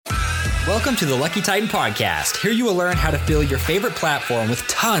Welcome to the Lucky Titan Podcast. Here you will learn how to fill your favorite platform with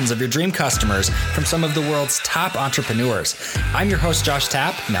tons of your dream customers from some of the world's top entrepreneurs. I'm your host, Josh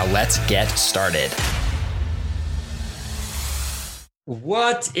Tapp. Now let's get started.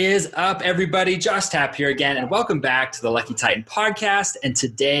 What is up, everybody? Josh Tapp here again, and welcome back to the Lucky Titan Podcast. And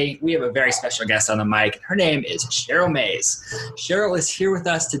today we have a very special guest on the mic. Her name is Sheryl Mays. Sheryl is here with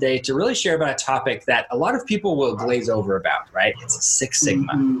us today to really share about a topic that a lot of people will glaze over about, right? It's Six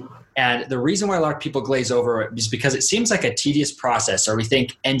Sigma. Mm-hmm. And the reason why a lot of people glaze over it is because it seems like a tedious process, or we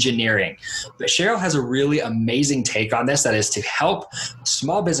think engineering. But Sheryl has a really amazing take on this that is to help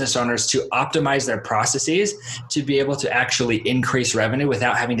small business owners to optimize their processes to be able to actually increase revenue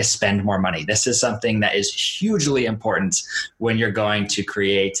without having to spend more money. This is something that is hugely important when you're going to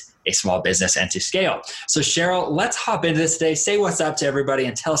create a small business and to scale. So Sheryl, let's hop into this today. Say what's up to everybody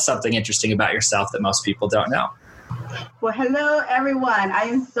and tell us something interesting about yourself that most people don't know. Well, hello, everyone. I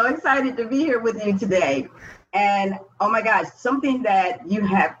am so excited to be here with you today. And oh my gosh, something that you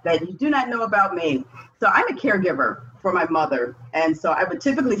do not know about me. So I'm a caregiver for my mother. And so I would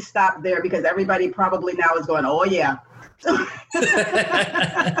typically stop there because everybody probably now is going, oh yeah.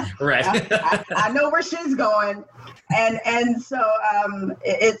 Right. I know where she's going. And so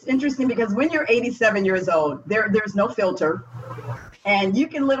it's interesting because when you're 87 years old, there's no filter. And you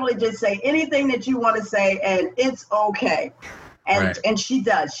can literally just say anything that you want to say, and it's okay. And she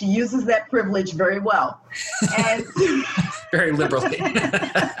does. She uses that privilege very well. And very liberally.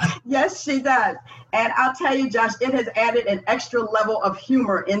 Yes, she does. And I'll tell you, Josh, it has added an extra level of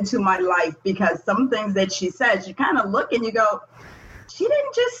humor into my life because some things that she says, you kind of look and you go, she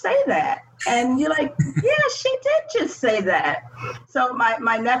didn't just say that. And you're like, yeah, she did just say that. So my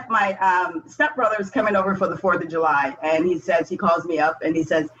stepbrother is coming over for the 4th of July. And he calls me up and he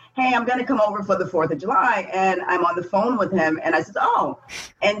says, hey, I'm going to come over for the 4th of July. And I'm on the phone with him. And I said, oh.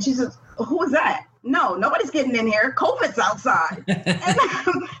 And she says, who is that? No, nobody's getting in here. COVID's outside.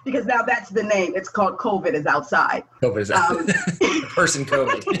 Because now that's the name. It's called COVID is outside. COVID is outside. Person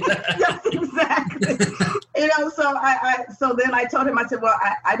COVID. Yes, exactly. So then I told him, I said, well,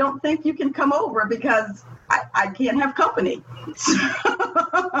 I don't think you can come over because I can't have company. So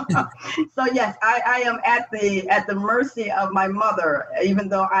yes, I am at the mercy of my mother, even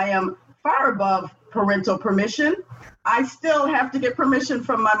though I am far above parental permission. I still have to get permission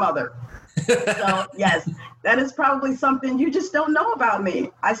from my mother. So yes, that is probably something you just don't know about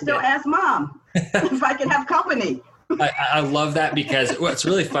me. I still ask mom if I can have company. I love that because what's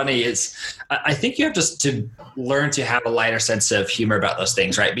really funny is I think you have just to learn to have a lighter sense of humor about those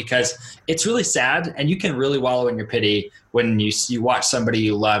things, right? Because it's really sad and you can really wallow in your pity when you watch somebody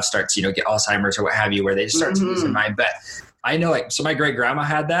you love start to, get Alzheimer's or what have you, where they just start to lose their mind. But I know, so my great grandma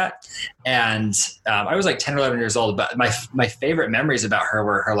had that, and I was like 10 or 11 years old. But my favorite memories about her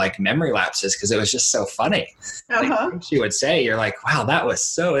were her memory lapses because it was just so funny. She would say, "You're like, wow, that was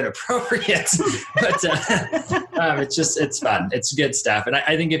so inappropriate," but it's fun. It's good stuff, and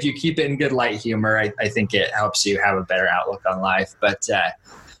I think if you keep it in good light humor, I think it helps you have a better outlook on life. But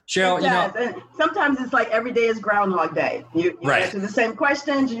Sheryl, and sometimes it's like every day is Groundhog Day. You answer the same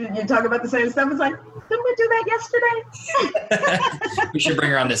questions. You talk about the same stuff. It's like, didn't we do that yesterday? We should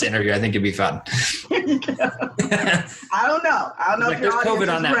bring her on this interview. I think it'd be fun. There you go. I don't know. If there's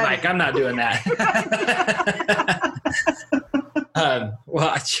COVID on that mic. I'm not doing that. Well,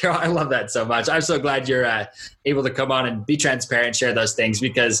 Sheryl, I love that so much. I'm so glad you're able to come on and be transparent and share those things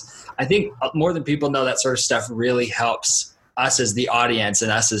because I think more than people know, that sort of stuff really helps us as the audience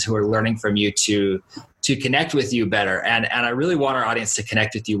and us as who are learning from you to connect with you better. And I really want our audience to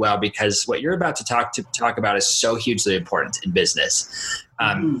connect with you well because what you're about to talk about is so hugely important in business.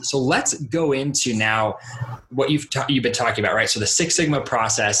 So let's go into now what you've been talking about, right? So the Six Sigma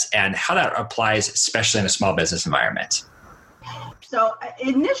process and how that applies, especially in a small business environment. So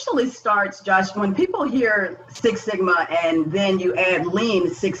it initially starts, Josh, when people hear Six Sigma and then you add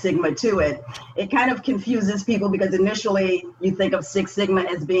Lean Six Sigma to it, it kind of confuses people because initially you think of Six Sigma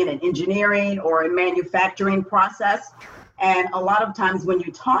as being an engineering or a manufacturing process. And a lot of times when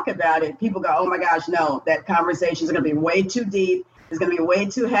you talk about it, people go, oh my gosh, no, that conversation is going to be way too deep. It's going to be way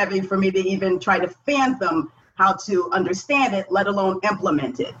too heavy for me to even try to fathom how to understand it, let alone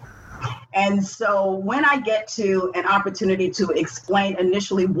implement it. And so when I get to an opportunity to explain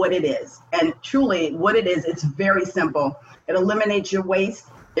initially what it is, and truly what it is, it's very simple. It eliminates your waste.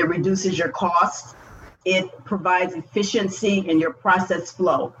 It reduces your costs. It provides efficiency in your process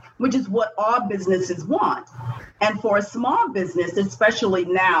flow, which is what all businesses want. And for a small business, especially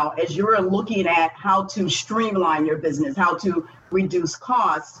now, as you're looking at how to streamline your business, how to reduce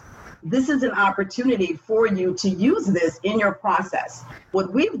costs, this is an opportunity for you to use this in your process.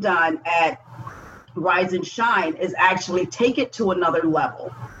 What we've done at Rise and Shine is actually take it to another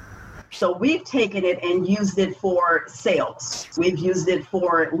level. So we've taken it and used it for sales. We've used it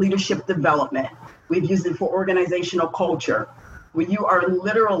for leadership development. We've used it for organizational culture, where you are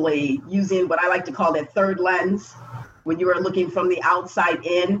literally using what I like to call that third lens, when you are looking from the outside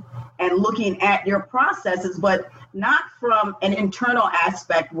in and looking at your processes, but not from an internal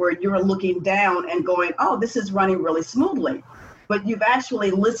aspect where you're looking down and going, oh, this is running really smoothly. But you've actually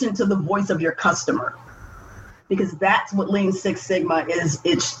listened to the voice of your customer, because that's what Lean Six Sigma is.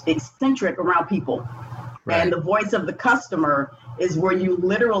 It's eccentric around people. Right. And the voice of the customer is where you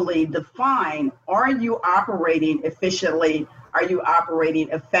literally define, are you operating efficiently? Are you operating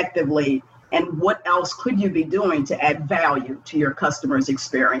effectively? And what else could you be doing to add value to your customer's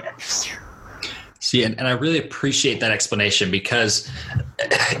experience? See, and I really appreciate that explanation, because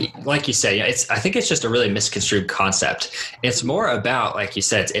like you say, I think it's just a really misconstrued concept. It's more about, like you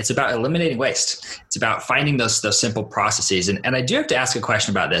said, it's about eliminating waste. It's about finding those simple processes. And I do have to ask a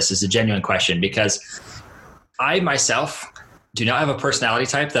question about this. It's a genuine question, because I myself do not have a personality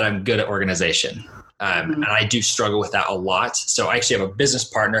type that I'm good at organization. And I do struggle with that a lot. So I actually have a business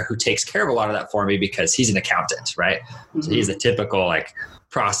partner who takes care of a lot of that for me, because he's an accountant, right? Mm-hmm. So he's a typical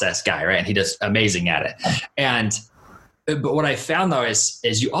process guy, right? And he does amazing at it. But what I found though is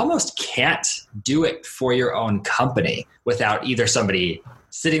you almost can't do it for your own company without either somebody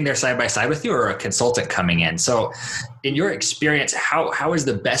sitting there side by side with you or a consultant coming in. So in your experience, how is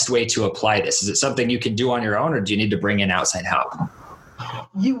the best way to apply this? Is it something you can do on your own, or do you need to bring in outside help?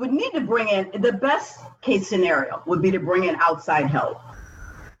 You would need to bring in, the best case scenario would be to bring in outside help.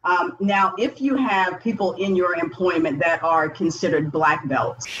 Now, if you have people in your employment that are considered black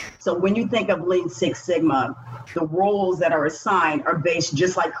belts, so when you think of Lean Six Sigma, the roles that are assigned are based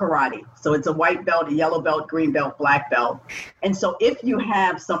just like karate. So it's a white belt, a yellow belt, green belt, black belt. And so if you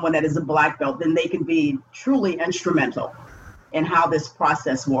have someone that is a black belt, then they can be truly instrumental in how this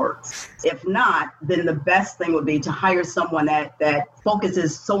process works. If not, then the best thing would be to hire someone that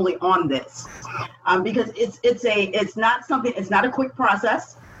focuses solely on this, because it's not a quick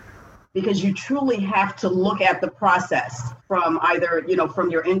process, because you truly have to look at the process from either, from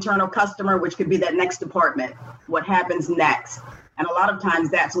your internal customer, which could be that next department, what happens next. And a lot of times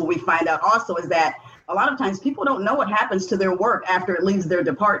that's what we find out also, is that a lot of times people don't know what happens to their work after it leaves their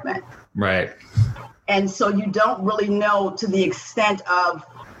department. Right. And so you don't really know to the extent of,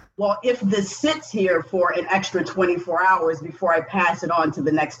 well, if this sits here for an extra 24 hours before I pass it on to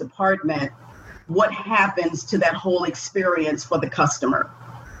the next department, what happens to that whole experience for the customer?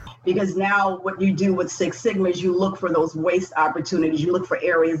 Because now what you do with Six Sigma is you look for those waste opportunities, you look for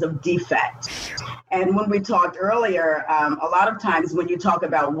areas of defect. And when we talked earlier, a lot of times when you talk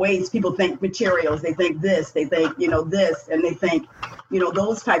about waste, people think materials, they think this, they think, this, and they think,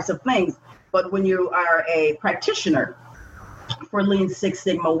 those types of things. But when you are a practitioner for Lean Six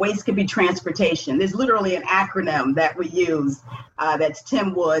Sigma, waste could be transportation. There's literally an acronym that we use that's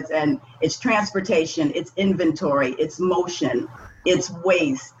Tim Woods, and it's transportation, it's inventory, it's motion, it's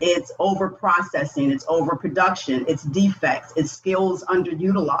waste, it's over-processing, it's overproduction, it's defects, it's skills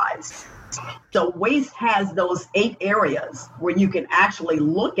underutilized. So waste has those 8 areas where you can actually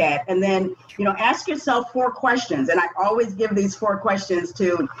look at, and then, ask yourself 4 questions. And I always give these 4 questions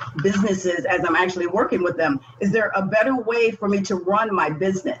to businesses as I'm actually working with them. Is there a better way for me to run my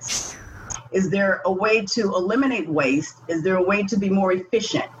business? Is there a way to eliminate waste? Is there a way to be more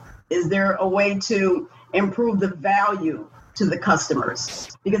efficient? Is there a way to improve the value to the customers?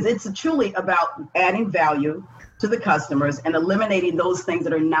 Because it's truly about adding value to the customers and eliminating those things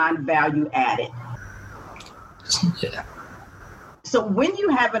that are non-value added. Yeah. So when you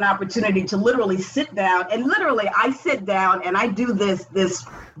have an opportunity to literally sit down, and literally I sit down and I do this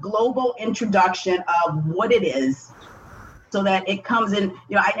global introduction of what it is, so that it comes in,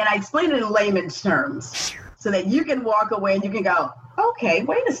 and I explain it in layman's terms, so that you can walk away and you can go, okay,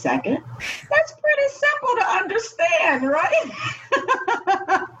 wait a second. That's pretty simple to understand, right?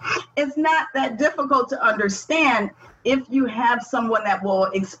 It's not that difficult to understand if you have someone that will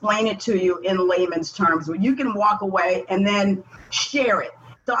explain it to you in layman's terms, where you can walk away and then share it.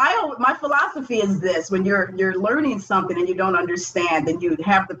 So my philosophy is this: when you're learning something and you don't understand, then you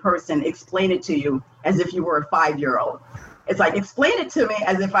have the person explain it to you as if you were a 5-year-old. It's like, explain it to me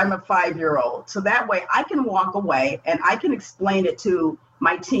as if I'm a 5-year-old. So that way I can walk away and I can explain it to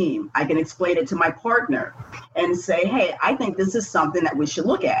my team. I can explain it to my partner and say, hey, I think this is something that we should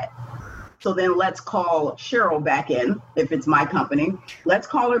look at. So then let's call Sheryl back in, if it's my company. Let's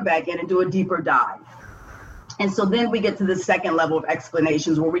call her back in and do a deeper dive. And so then we get to the second level of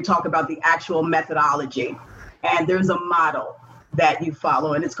explanations where we talk about the actual methodology. And there's a model that you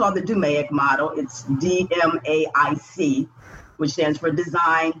follow, and it's called the DMAIC model. It's DMAIC, which stands for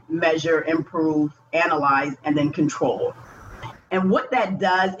design, measure, improve, analyze, and then control. And what that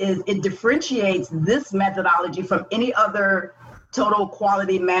does is it differentiates this methodology from any other total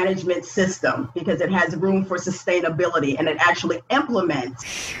quality management system because it has room for sustainability and it actually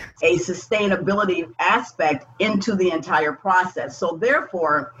implements a sustainability aspect into the entire process. So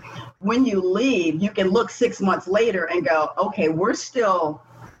therefore, when you leave, you can look 6 months later and go, okay, we're still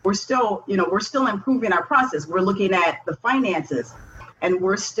improving our process. We're looking at the finances and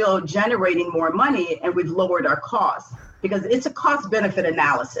we're still generating more money and we've lowered our costs. Because it's a cost benefit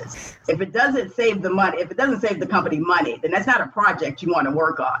analysis. If it doesn't save the company money, then that's not a project you want to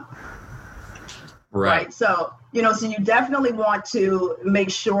work on. Right. So you definitely want to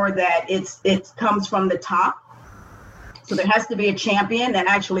make sure that it comes from the top. So there has to be a champion that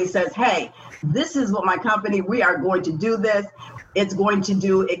actually says, hey, this is what my company, we are going to do this. It's going to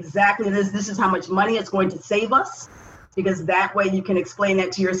do exactly this. This is how much money it's going to save us. Because that way you can explain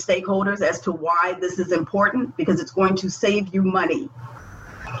that to your stakeholders as to why this is important, because it's going to save you money.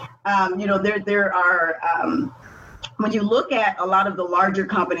 There are, when you look at a lot of the larger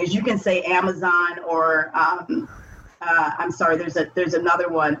companies, you can say Amazon or, there's another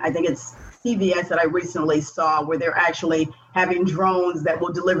one, I think it's CVS that I recently saw where they're actually having drones that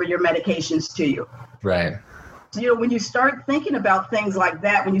will deliver your medications to you. Right. So, when you start thinking about things like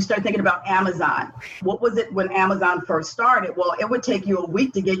that, when you start thinking about Amazon, what was it when Amazon first started? Well, it would take you a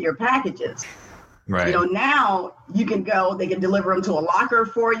week to get your packages. Right. Now you can go, they can deliver them to a locker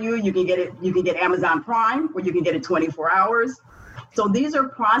for you. You can get Amazon Prime where you can get it 24 hours. So these are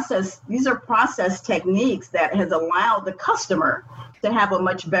process techniques that has allowed the customer to have a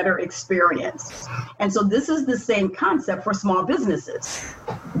much better experience. And so this is the same concept for small businesses.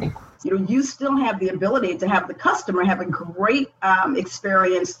 You still have the ability to have the customer have a great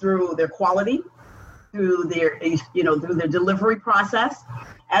experience through their quality, through their delivery process,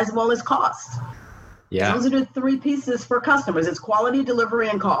 as well as cost. Yeah. Those are the three pieces for customers. It's quality, delivery,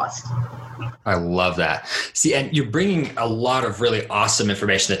 and cost. I love that. See, and you're bringing a lot of really awesome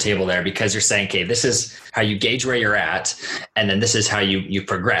information to the table there because you're saying, okay, this is how you gauge where you're at. And then this is how you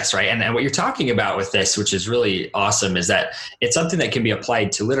progress, right? And what you're talking about with this, which is really awesome, is that it's something that can be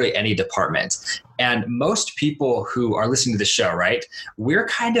applied to literally any department. And most people who are listening to the show, right, we're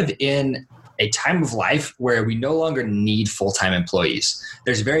kind of in a time of life where we no longer need full-time employees.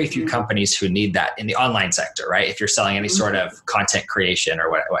 There's very few companies who need that in the online sector, right? If you're selling any sort of content creation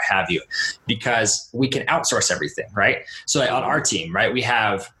or what have you, because we can outsource everything, right? So on our team, right, we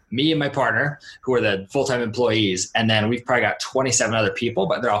have me and my partner who are the full-time employees, and then we've probably got 27 other people,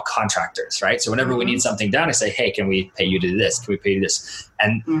 but they're all contractors, right? So whenever we need something done, I say, hey, can we pay you to do this? Can we pay you to do this?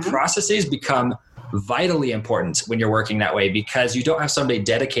 And processes become vitally important when you're working that way because you don't have somebody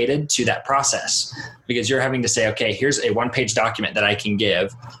dedicated to that process because you're having to say, okay, here's a one-page document that I can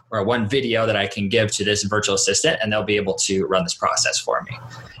give or a one video that I can give to this virtual assistant and they'll be able to run this process for me.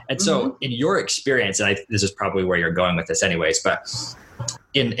 And so in your experience, and this is probably where you're going with this anyways, but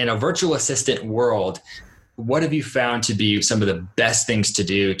in a virtual assistant world, what have you found to be some of the best things to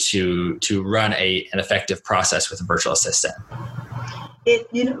do to run an effective process with a virtual assistant?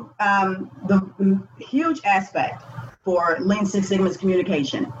 The huge aspect for Lean Six Sigma is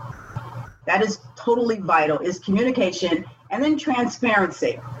communication. That is totally vital, is communication and then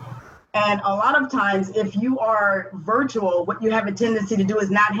transparency. And a lot of times, if you are virtual, what you have a tendency to do is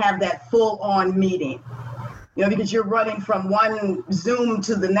not have that full-on meeting, because you're running from one Zoom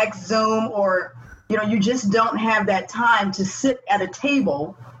to the next Zoom, or, you just don't have that time to sit at a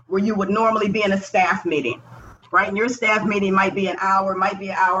table where you would normally be in a staff meeting. Right? And your staff meeting might be an hour, might be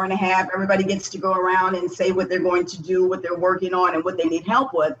an hour and a half. Everybody gets to go around and say what they're going to do, what they're working on, and what they need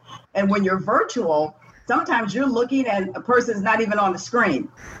help with. And when you're virtual, sometimes you're looking and a person's not even on the screen,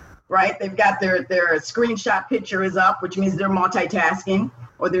 right? They've got their screenshot picture is up, which means they're multitasking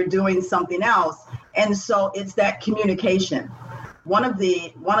or they're doing something else. And so it's that communication. One of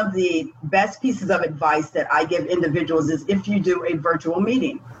the best pieces of advice that I give individuals is if you do a virtual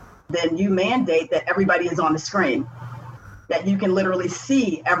meeting, then you mandate that everybody is on the screen, that you can literally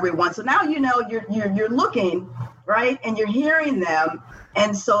see everyone. So now you're looking, right, and you're hearing them.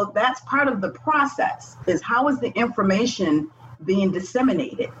 And so that's part of the process, is how is the information being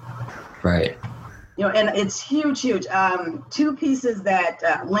disseminated? Right. And it's huge. Two pieces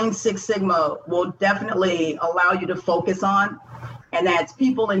that Lean Six Sigma will definitely allow you to focus on, and that's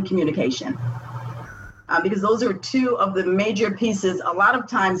people and communication. because those are two of the major pieces. A lot of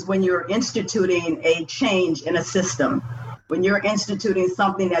times when you're instituting a change in a system, when you're instituting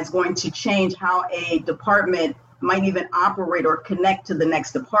something that's going to change how a department might even operate or connect to the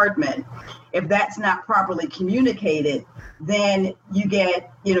next department, if that's not properly communicated, then you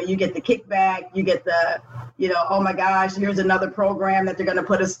get the kickback, you get the, oh my gosh, here's another program that they're going to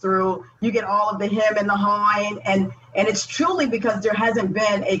put us through. You get all of the hem and the hawing, and it's truly because there hasn't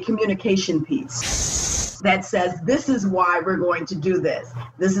been a communication piece that says, this is why we're going to do this.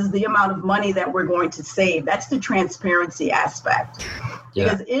 This is the amount of money that we're going to save. That's the transparency aspect.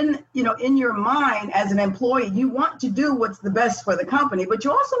 Yeah. Because in your mind as an employee, you want to do what's the best for the company, but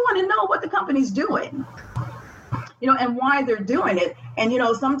you also want to know what the company's doing, and why they're doing it. And,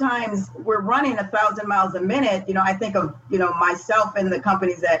 sometimes we're running 1,000 miles a minute. I think of, myself and the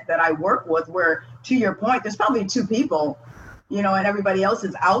companies that I work with, where, to your point, there's probably 2 people, and everybody else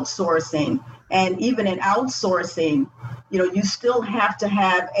is outsourcing. And even in outsourcing, you still have to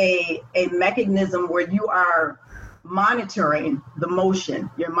have a mechanism where you are monitoring the motion,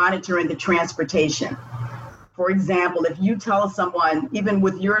 you're monitoring the transportation. For example, if you tell someone, even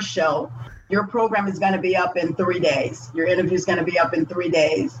with your show, your program is going to be up in 3 days, your interview is going to be up in 3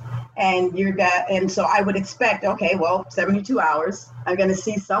 days, and so I would expect, okay, well, 72 hours, I'm going to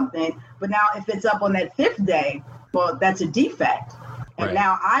see something. But now if it's up on that 5th day, well, that's a defect. And right.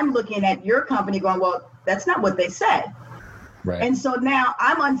 Now I'm looking at your company going, well, that's not what they said. Right. And so now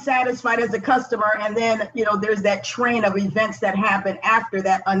I'm unsatisfied as a customer. And then, there's that train of events that happen after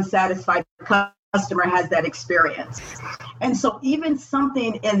that unsatisfied customer has that experience. And so even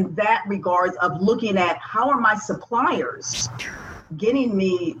something in that regards of looking at how are my suppliers getting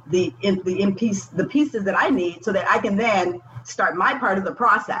me the pieces that I need so that I can then start my part of the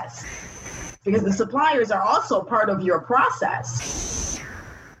process. Because the suppliers are also part of your process.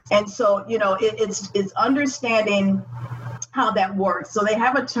 And so, it's understanding how that works. So they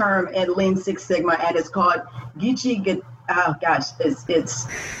have a term in Lean Six Sigma, and it's called it's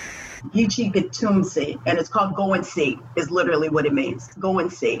Gichi-Gatumsi, and it's called go and see, is literally what it means. Go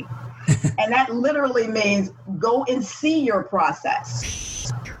and see. And that literally means go and see your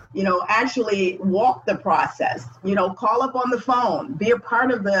process. Actually walk the process, call up on the phone, be a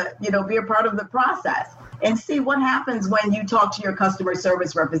part of the process, and see what happens when you talk to your customer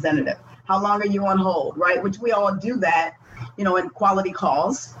service representative. How long are you on hold, right? Which we all do that, in quality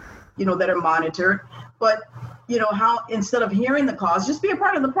calls, that are monitored. But, how instead of hearing the calls, just be a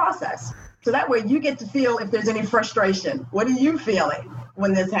part of the process. So that way you get to feel if there's any frustration. What are you feeling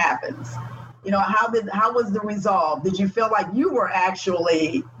when this happens? How was the resolve? Did you feel like you were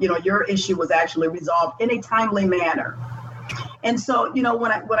actually, your issue was actually resolved in a timely manner? And so,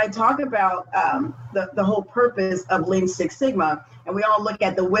 when I talk about the whole purpose of Lean Six Sigma, and we all look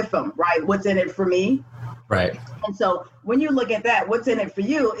at the WIFM, right? What's in it for me? Right. And so when you look at that, what's in it for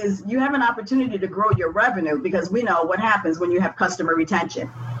you is you have an opportunity to grow your revenue, because we know what happens when you have customer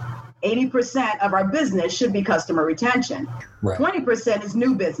retention. 80% of our business should be customer retention. Right. 20% is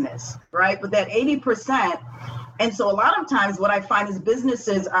new business, right? But that 80%, and so a lot of times what I find is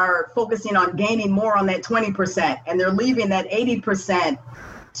businesses are focusing on gaining more on that 20%, and they're leaving that 80%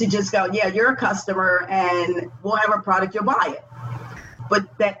 to just go, yeah, you're a customer and we'll have a product, you'll buy it.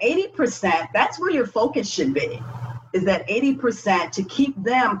 But that 80%, that's where your focus should be, is that 80% to keep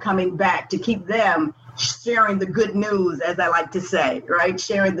them coming back, to keep them sharing the good news, as I like to say, right?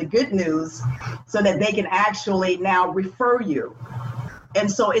 Sharing the good news so that they can actually now refer you.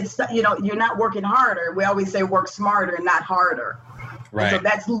 And so it's, you're not working harder. We always say work smarter, not harder. Right. And so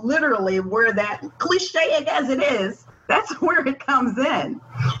that's literally where that, cliche as it is, that's where it comes in.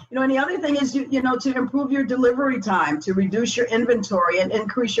 And the other thing is, to improve your delivery time, to reduce your inventory and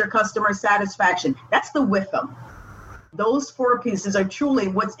increase your customer satisfaction. That's the WIFM. Those 4 pieces are truly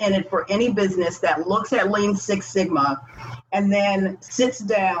what's in it for any business that looks at Lean Six Sigma and then sits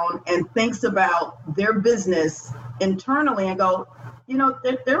down and thinks about their business internally and go,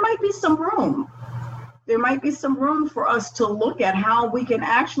 there might be some room. There might be some room for us to look at how we can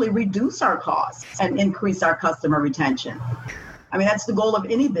actually reduce our costs and increase our customer retention. I mean, that's the goal of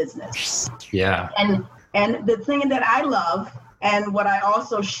any business. Yeah. And the thing that I love, and what I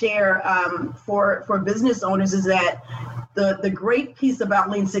also share for business owners, is that the great piece about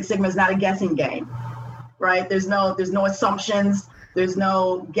Lean Six Sigma is not a guessing game, right? There's no assumptions. There's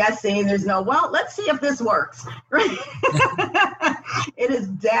no guessing. There's no, well, let's see if this works, right? It is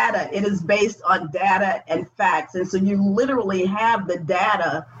data. It is based on data and facts. And so you literally have the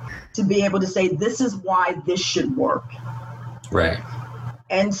data to be able to say, this is why this should work. Right.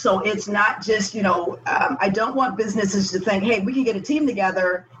 And so it's not just, I don't want businesses to think, hey, we can get a team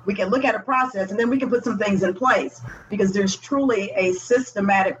together, we can look at a process, and then we can put some things in place, because there's truly a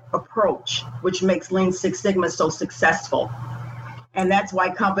systematic approach which makes Lean Six Sigma so successful. And that's why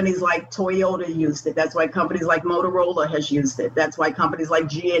companies like Toyota used it. That's why companies like Motorola has used it. That's why companies like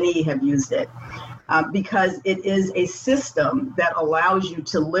G&E have used it. Because it is a system that allows you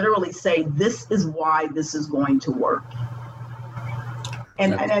to literally say, this is why this is going to work.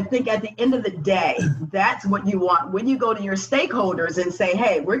 And I think at the end of the day, that's what you want when you go to your stakeholders and say,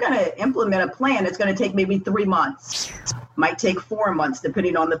 hey, we're going to implement a plan. It's going to take maybe 3 months, might take 4 months,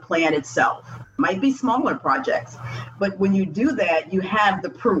 depending on the plan itself, might be smaller projects. But when you do that, you have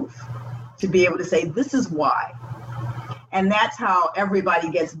the proof to be able to say, this is why. And that's how everybody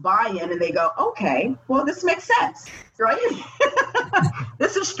gets buy-in, and they go, okay, well, this makes sense, right?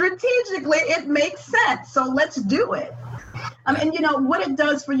 This is strategically, it makes sense. So let's do it. And what it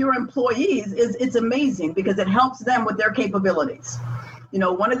does for your employees is it's amazing, because it helps them with their capabilities.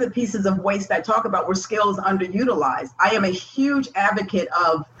 One of the pieces of waste I talk about were skills underutilized. I am a huge advocate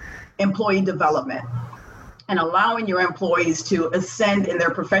of employee development and allowing your employees to ascend in their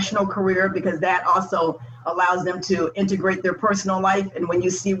professional career, because that also allows them to integrate their personal life. And when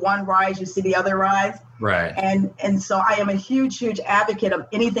you see one rise, you see the other rise. Right. And so I am a huge advocate of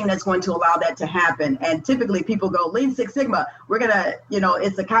anything that's going to allow that to happen. And typically people go, Lean Six Sigma, we're going to,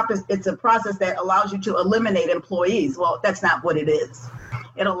 it's a process that allows you to eliminate employees. Well, that's not what it is.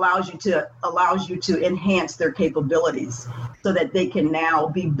 It allows you to enhance their capabilities so that they can now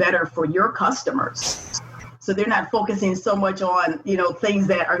be better for your customers. So they're not focusing so much on, things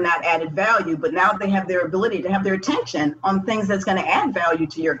that are not added value, but now they have their ability to have their attention on things that's going to add value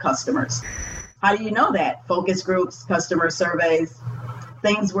to your customers. How do you know that? Focus groups, customer surveys,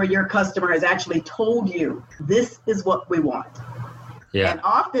 things where your customer has actually told you, this is what we want. Yeah. And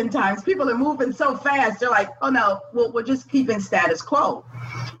oftentimes people are moving so fast, they're like, oh no, we're just keeping status quo.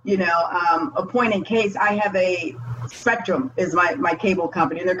 A point in case, I have a Spectrum is my cable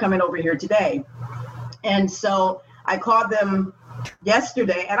company, and they're coming over here today. And so I called them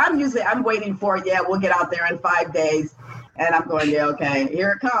yesterday, and I'm waiting for, we'll get out there in 5 days. And I'm going, okay,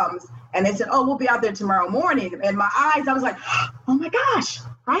 here it comes. And they said, oh, we'll be out there tomorrow morning. And my eyes, I was like, oh my gosh,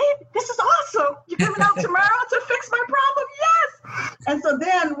 right? This is awesome. You're coming out tomorrow to fix my problem? Yes. And so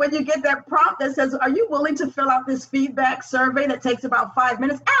then when you get that prompt that says, are you willing to fill out this feedback survey that takes about 5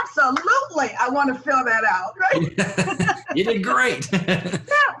 minutes? Absolutely. I want to fill that out, right? You did great. Yeah.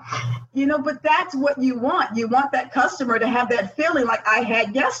 But that's what you want. You want that customer to have that feeling like I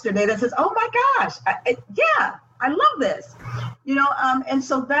had yesterday that says, oh my gosh, I love this. And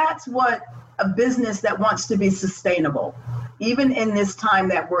so that's what a business that wants to be sustainable, even in this time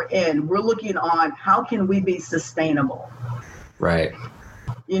that we're in, we're looking on how can we be sustainable? Right.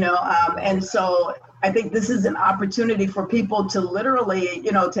 And so I think this is an opportunity for people to literally,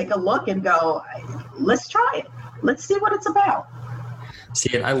 take a look and go, let's try it. Let's see what it's about.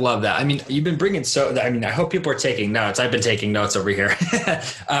 See, and I love that. I mean, you've been bringing I hope people are taking notes. I've been taking notes over here.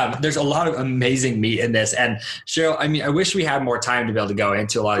 There's a lot of amazing meat in this. And Sheryl, I wish we had more time to be able to go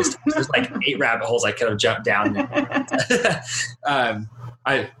into a lot of these. There's like 8 rabbit holes I could have jumped down.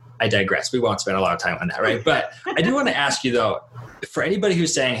 I digress. We won't spend a lot of time on that, right? But I do want to ask you, though, for anybody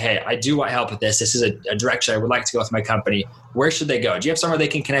who's saying, hey, I do want help with this. This is a direction I would like to go with my company. Where should they go? Do you have somewhere they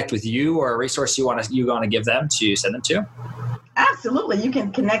can connect with you, or a resource you want to give them to send them to? Absolutely. You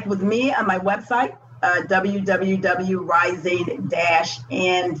can connect with me on my website,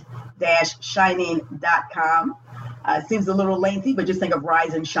 www.rising-and-shining.com. It seems a little lengthy, but just think of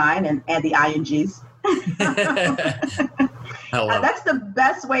rise and shine and add the INGs. That's the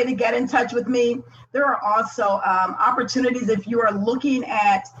best way to get in touch with me. There are also opportunities if you are looking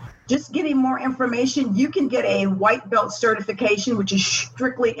at just getting more information. You can get a white belt certification, which is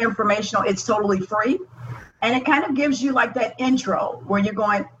strictly informational. It's totally free. And it kind of gives you like that intro where you're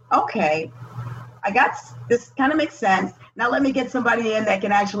going, okay, I got this, kind of makes sense. Now let me get somebody in that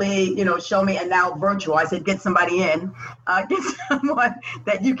can actually, show me. And now virtual, I said, get somebody in, get someone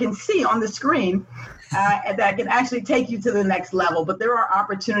that you can see on the screen and that can actually take you to the next level. But there are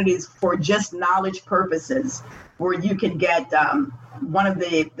opportunities for just knowledge purposes where you can get one of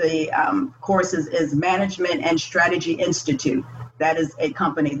the courses is Management and Strategy Institute. That is a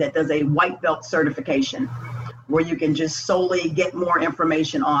company that does a white belt certification where you can just solely get more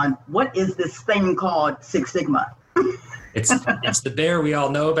information on what is this thing called Six Sigma. It's the bear we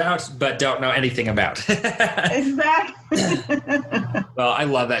all know about, but don't know anything about. Exactly. Well, I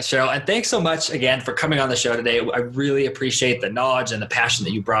love that, Sheryl. And thanks so much again for coming on the show today. I really appreciate the knowledge and the passion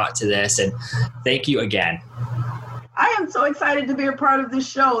that you brought to this. And thank you again. I am so excited to be a part of this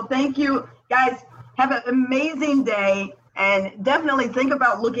show. Thank you, guys. Have an amazing day. And definitely think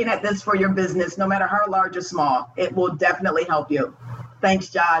about looking at this for your business, no matter how large or small. It will definitely help you. Thanks,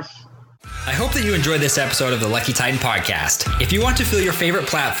 Josh. I hope that you enjoyed this episode of the Lucky Titan podcast. If you want to fill your favorite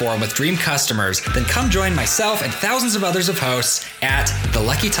platform with dream customers, then come join myself and thousands of others of hosts at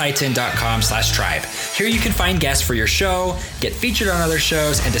theluckytitan.com/tribe. Here you can find guests for your show, get featured on other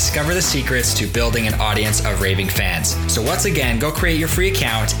shows, and discover the secrets to building an audience of raving fans. So once again, go create your free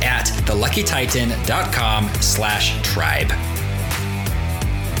account at theluckytitan.com/tribe.